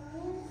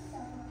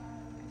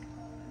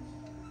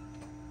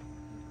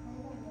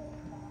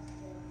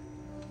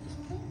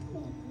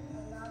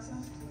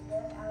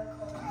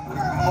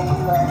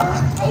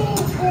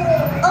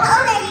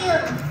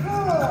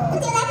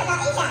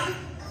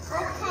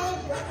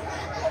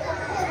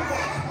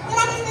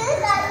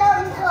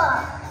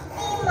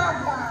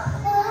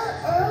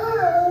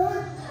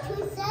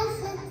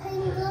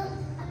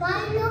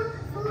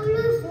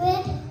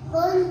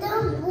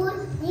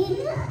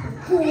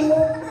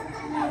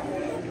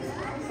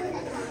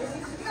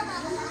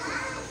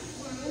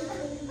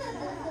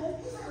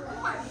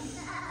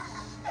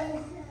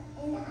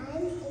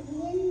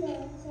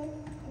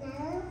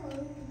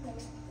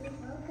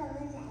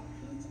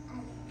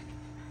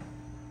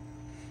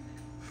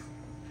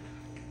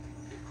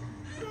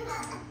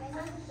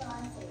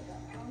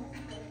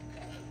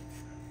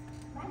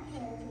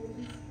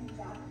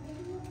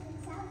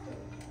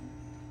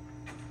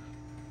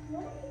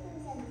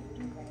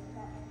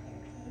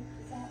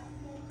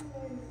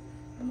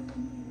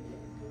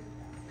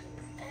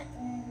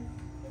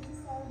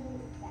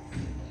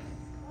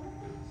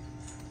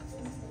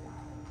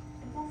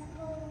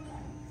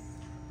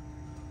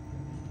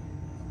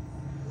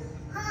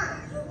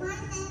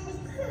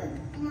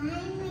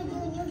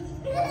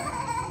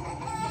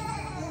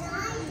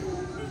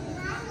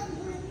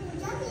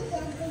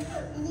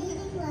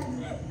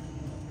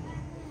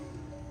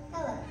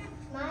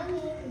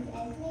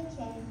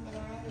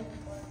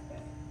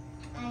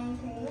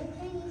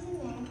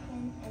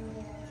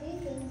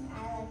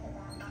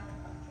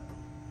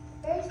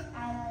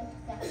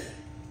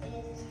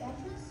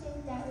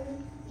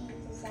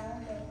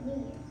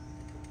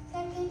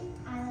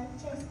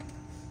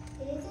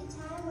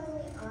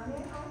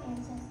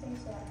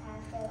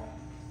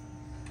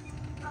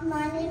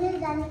 My name is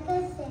Danica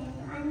Singh.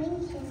 I'm in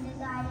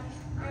kindergarten.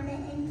 I'm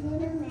an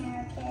Indian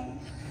American.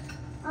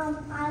 I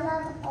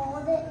love all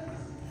the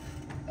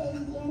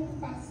Indian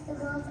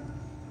festivals,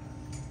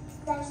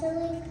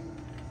 especially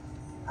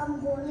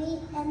Holi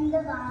and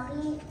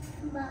Diwali.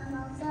 But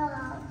most of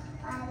all,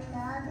 I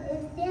love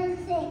is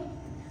dancing.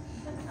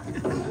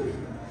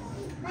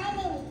 My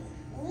name is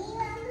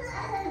Neelam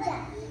Ahuja,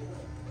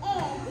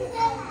 and I'm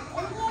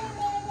an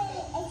Indian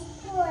American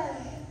explorer.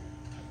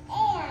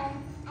 And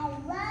I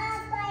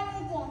love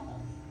private dancing.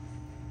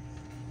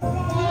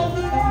 Thank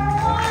you.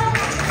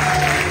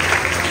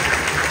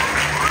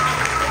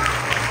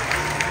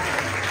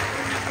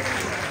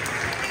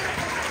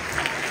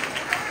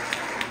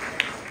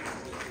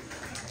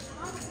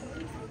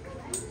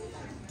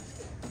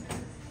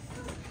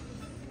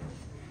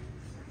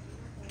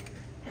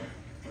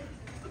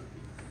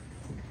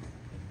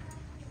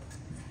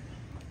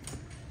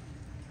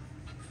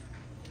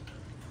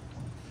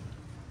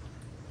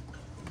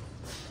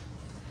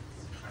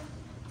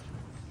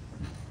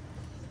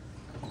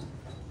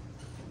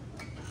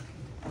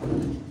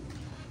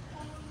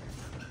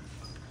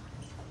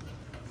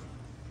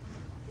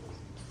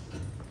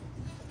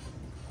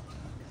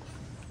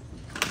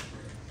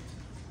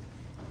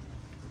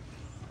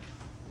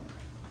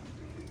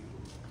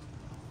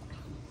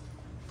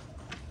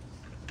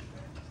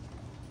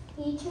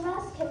 Each of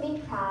us can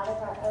be proud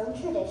of our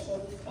own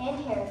traditions and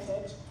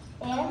heritage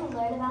and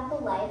learn about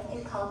the life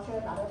and culture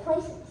of other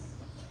places.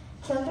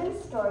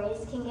 Children's stories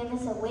can give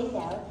us a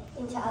window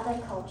into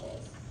other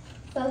cultures.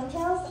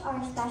 Folktales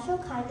are a special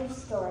kind of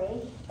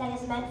story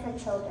that is meant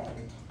for children,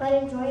 but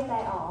enjoyed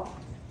by all.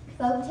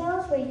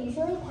 Folktales were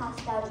usually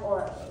passed down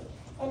orally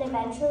and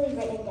eventually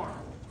written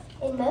down.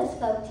 In most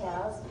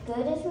folktales,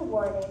 good is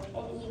rewarded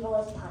and evil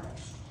is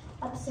punished.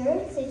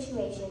 Absurd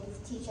situations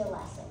teach a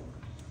lesson.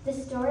 The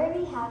story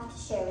we have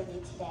to share with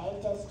you today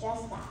does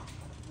just that.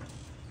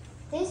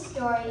 This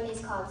story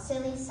is called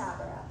Silly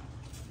Saburo.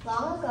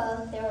 Long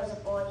ago, there was a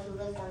boy who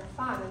lived on a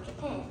farm in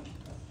Japan.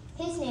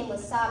 His name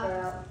was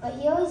Saburo, but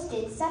he always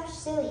did such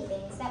silly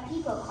things that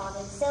people called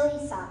him Silly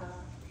Saburo.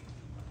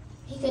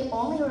 He could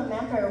only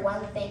remember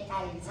one thing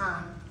at a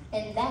time,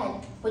 and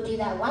then would do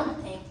that one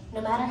thing no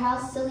matter how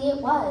silly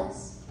it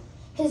was.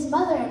 His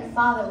mother and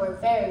father were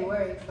very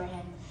worried for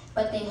him,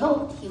 but they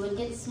hoped he would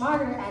get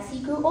smarter as he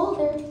grew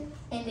older,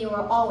 and they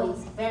were always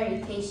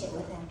very patient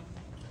with him.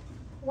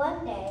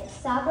 One day,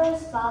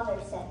 Saburo's father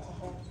said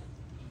to him,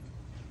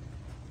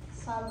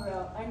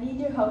 Saburo, I need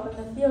your help in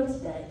the field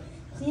today.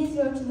 Please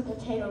go to the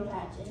potato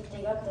patch and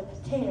dig up the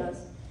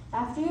potatoes.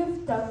 After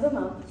you've dug them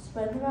up,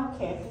 spread them out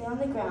carefully on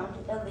the ground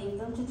and leave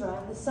them to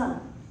dry in the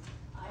sun.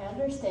 I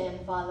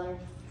understand, Father.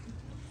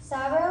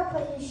 Saburo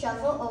put his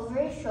shovel over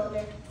his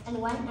shoulder and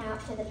went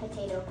out to the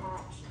potato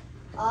patch.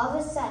 All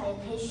of a sudden,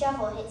 his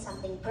shovel hit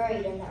something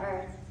buried in the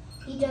earth.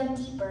 He dug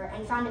deeper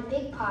and found a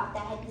big pot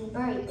that had been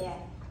buried there.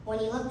 When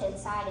he looked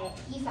inside it,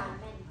 he found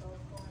many gold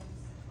coins.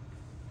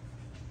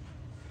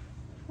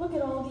 Look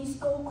at all these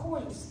gold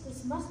coins.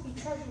 This must be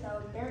treasure that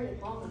was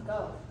buried long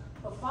ago.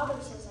 But Father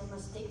says I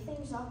must dig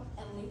things up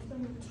and leave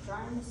them to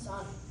dry in the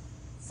sun.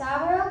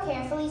 Saburo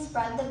carefully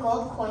spread the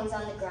gold coins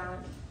on the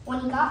ground. When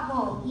he got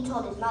home, he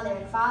told his mother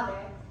and father,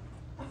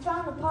 I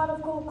found a pot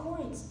of gold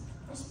coins.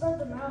 I spread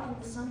them out in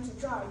the sun to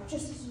dry,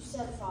 just as you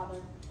said,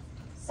 Father.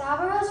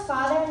 Saburo's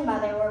father and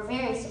mother were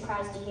very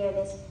surprised to hear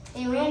this.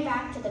 They ran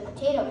back to the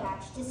potato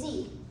patch to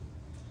see.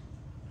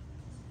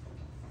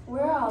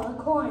 Where are all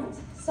the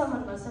coins?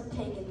 Someone must have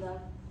taken them.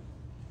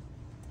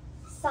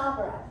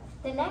 Saburo,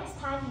 the next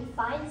time you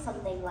find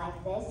something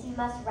like this, you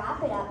must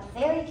wrap it up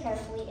very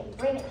carefully and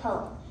bring it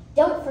home.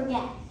 Don't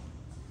forget.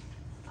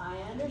 I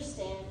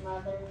understand,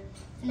 Mother.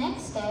 The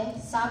next day,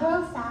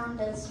 Saburo found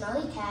a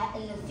smelly cat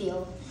in the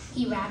field.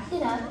 He wrapped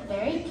it up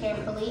very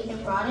carefully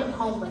and brought it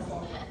home with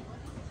him.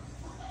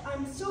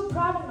 I'm so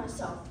proud of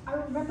myself. I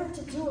remembered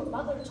to do what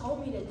Mother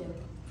told me to do.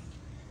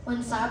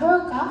 When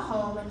Saburo got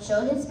home and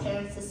showed his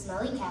parents the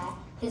smelly cat,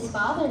 his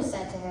father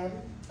said to him,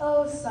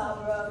 Oh,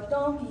 Saburo,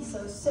 don't be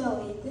so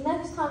silly. The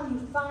next time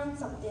you find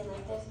something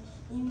like this,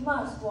 you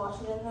must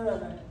wash it in the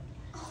river.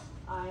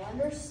 I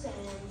understand,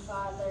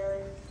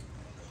 Father.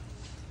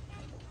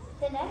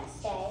 The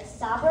next day,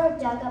 Saburo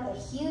dug up a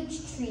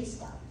huge tree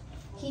stump.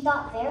 He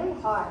thought very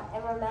hard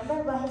and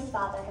remembered what his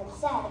father had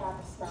said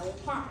about the smelly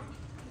cat.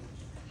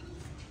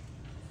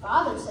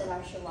 Father said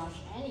I should wash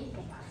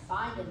anything I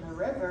find in the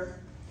river.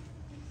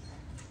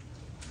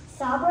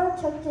 Saburo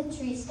took the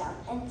tree stump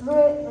and threw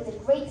it with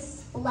a great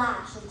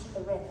splash into the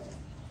river.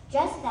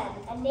 Just then,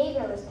 a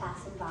neighbor was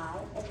passing by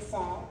and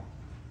said,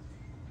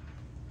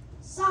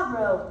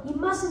 Saburo, you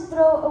mustn't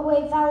throw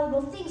away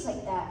valuable things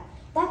like that.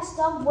 That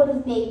stump would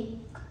have made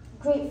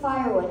great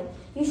firewood.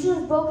 You should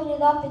have broken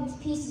it up into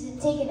pieces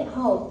and taken it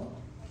home.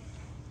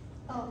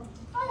 Oh,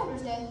 I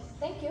understand.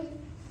 Thank you.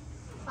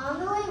 On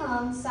the way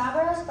home,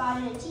 Saburo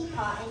spotted a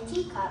teapot and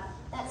teacup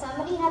that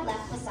somebody had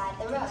left beside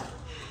the road.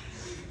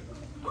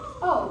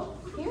 Oh,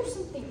 here's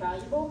something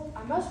valuable.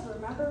 I must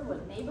remember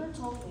what neighbor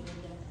told me to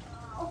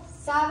do.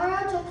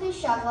 Saburo took his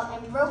shovel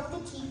and broke the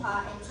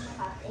teapot and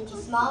teacup into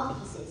small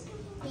pieces.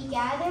 He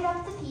gathered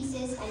up the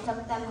pieces and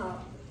took them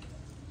home.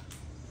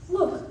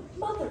 Look,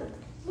 Mother,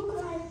 look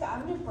what I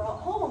found and brought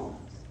home.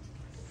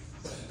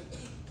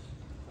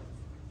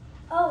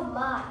 Oh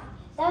my,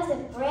 that was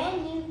a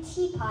brand new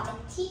teapot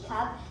and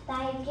teacup that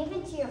I had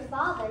given to your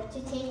father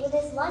to take with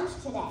his lunch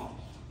today.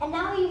 And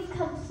now you've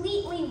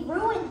completely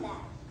ruined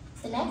them.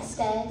 The next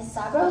day,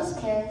 Saburo's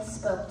parents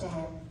spoke to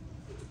him.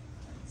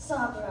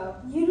 Saburo,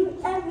 you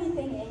do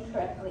everything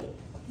incorrectly.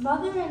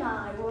 Mother and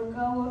I will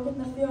go work in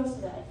the fields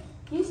today.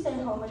 You stay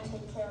home and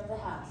take care of the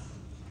house.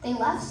 They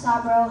left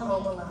Saburo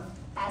home alone.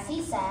 As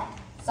he sat,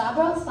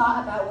 Saburo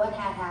thought about what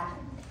had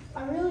happened.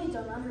 I really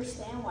don't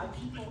understand why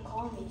people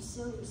call me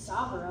Silly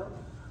Saburo.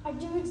 I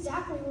do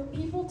exactly what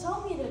people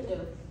tell me to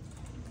do.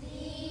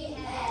 The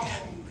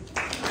end.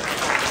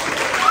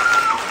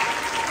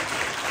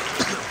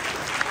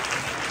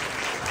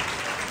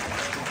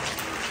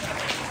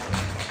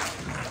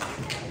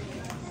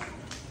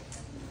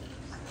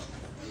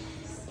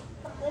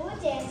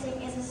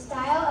 Dancing is a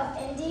style of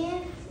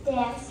Indian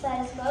dance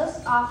that is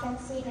most often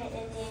seen in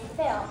Indian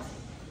films.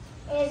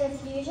 It is a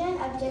fusion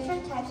of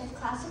different types of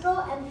classical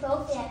and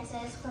folk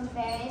dances from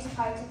various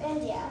parts of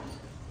India.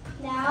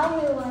 Now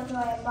we will enjoy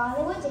a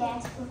Bollywood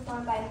dance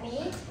performed by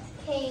me,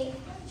 Kate,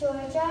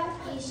 Georgia,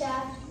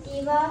 Isha,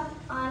 Eva,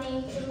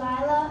 Ani,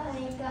 Delilah,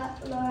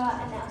 Anika, Laura,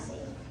 and Elsie.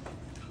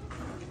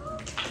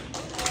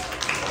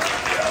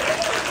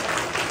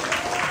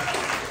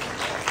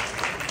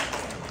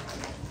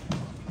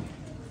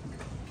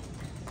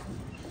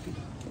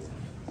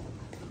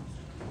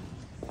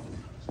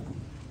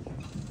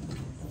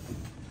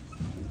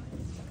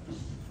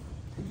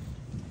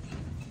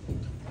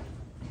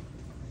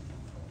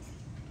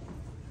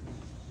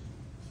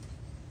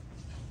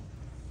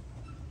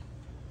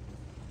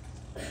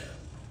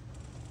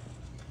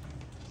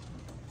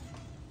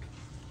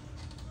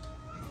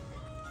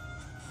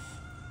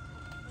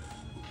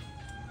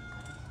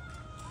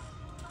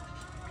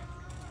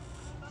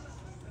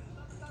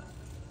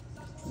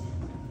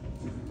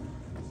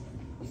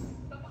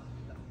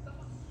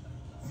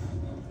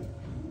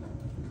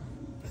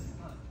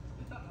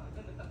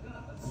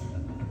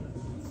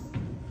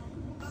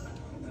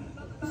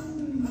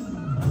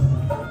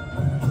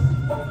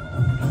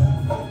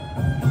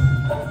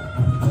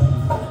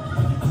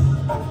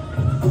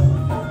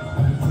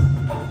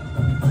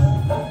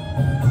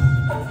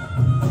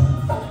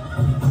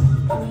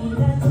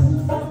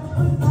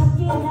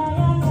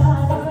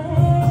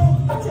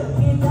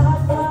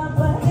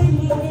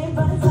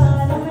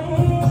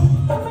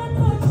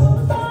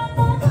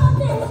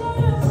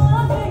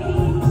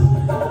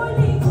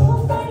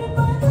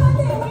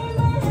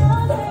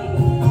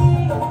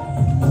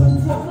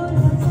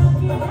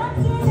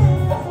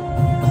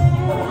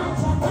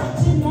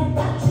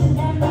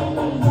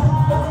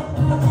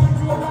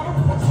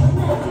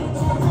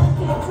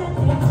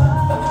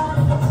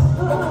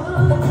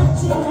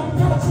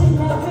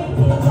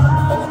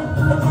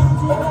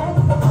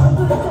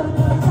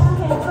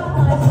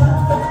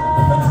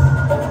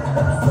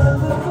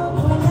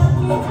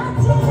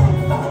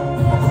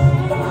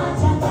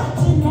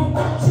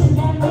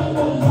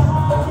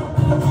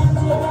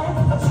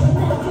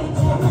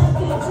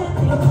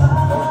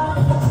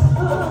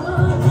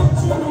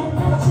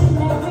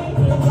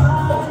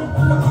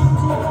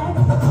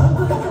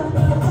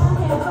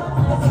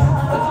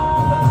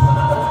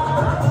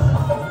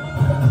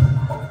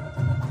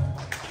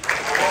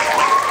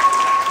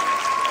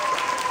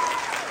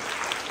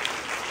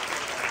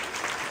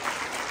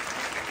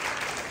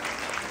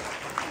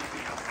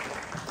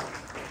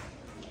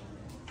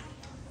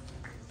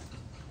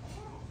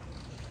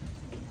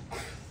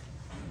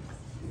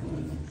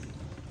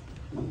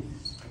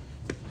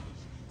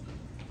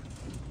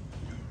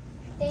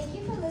 Thank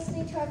you for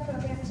listening to our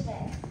program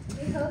today.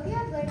 We hope you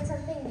have learned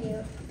something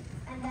new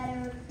and that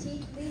it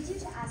will lead you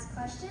to ask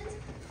questions,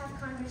 have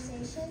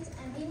conversations,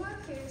 and be more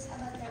curious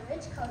about the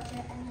rich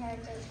culture and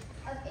heritage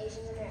of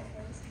Asian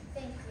Americans.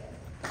 Thank you.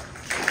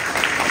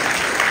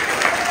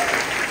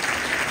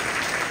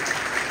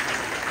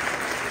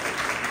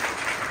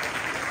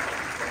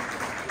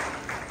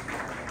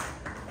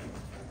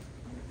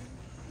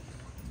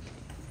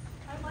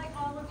 I'd like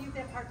all of you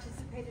that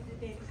participated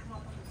today to come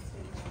up on the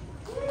stage.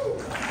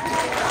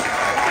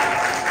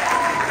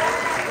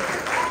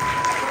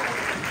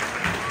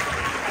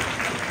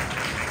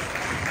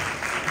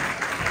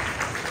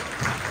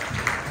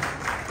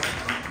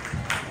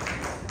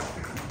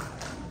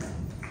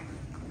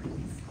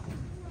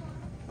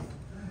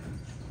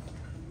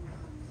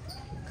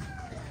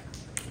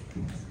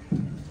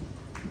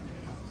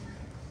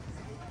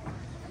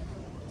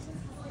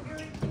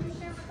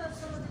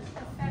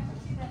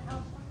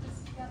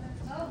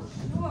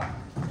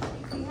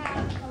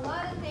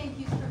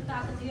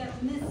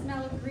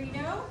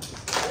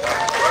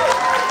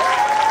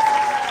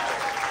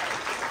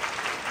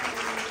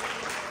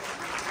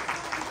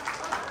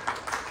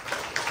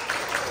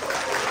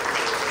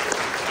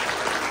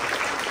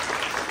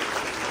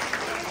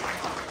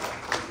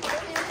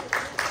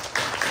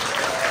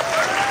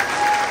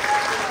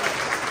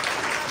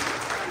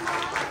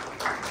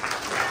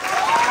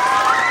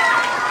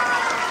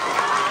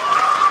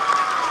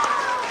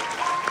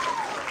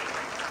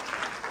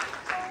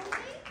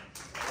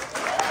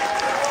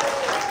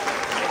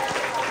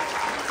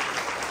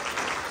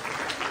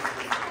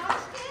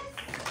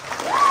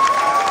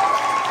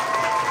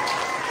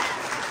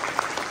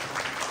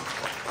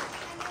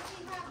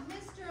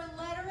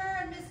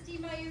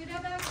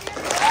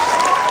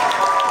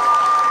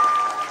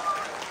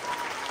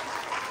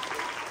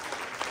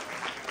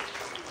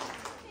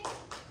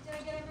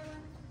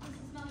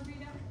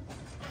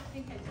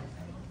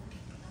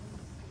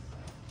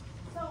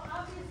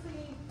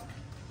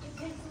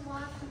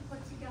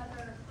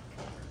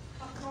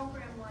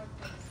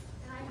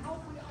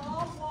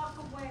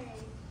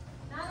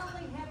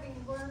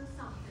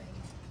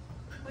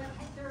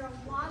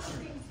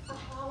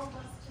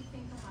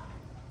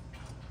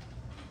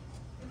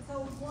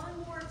 One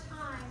more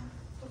time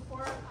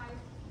before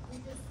we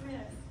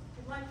dismiss,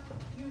 I'd like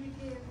you to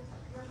give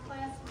your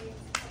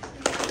classmates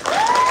a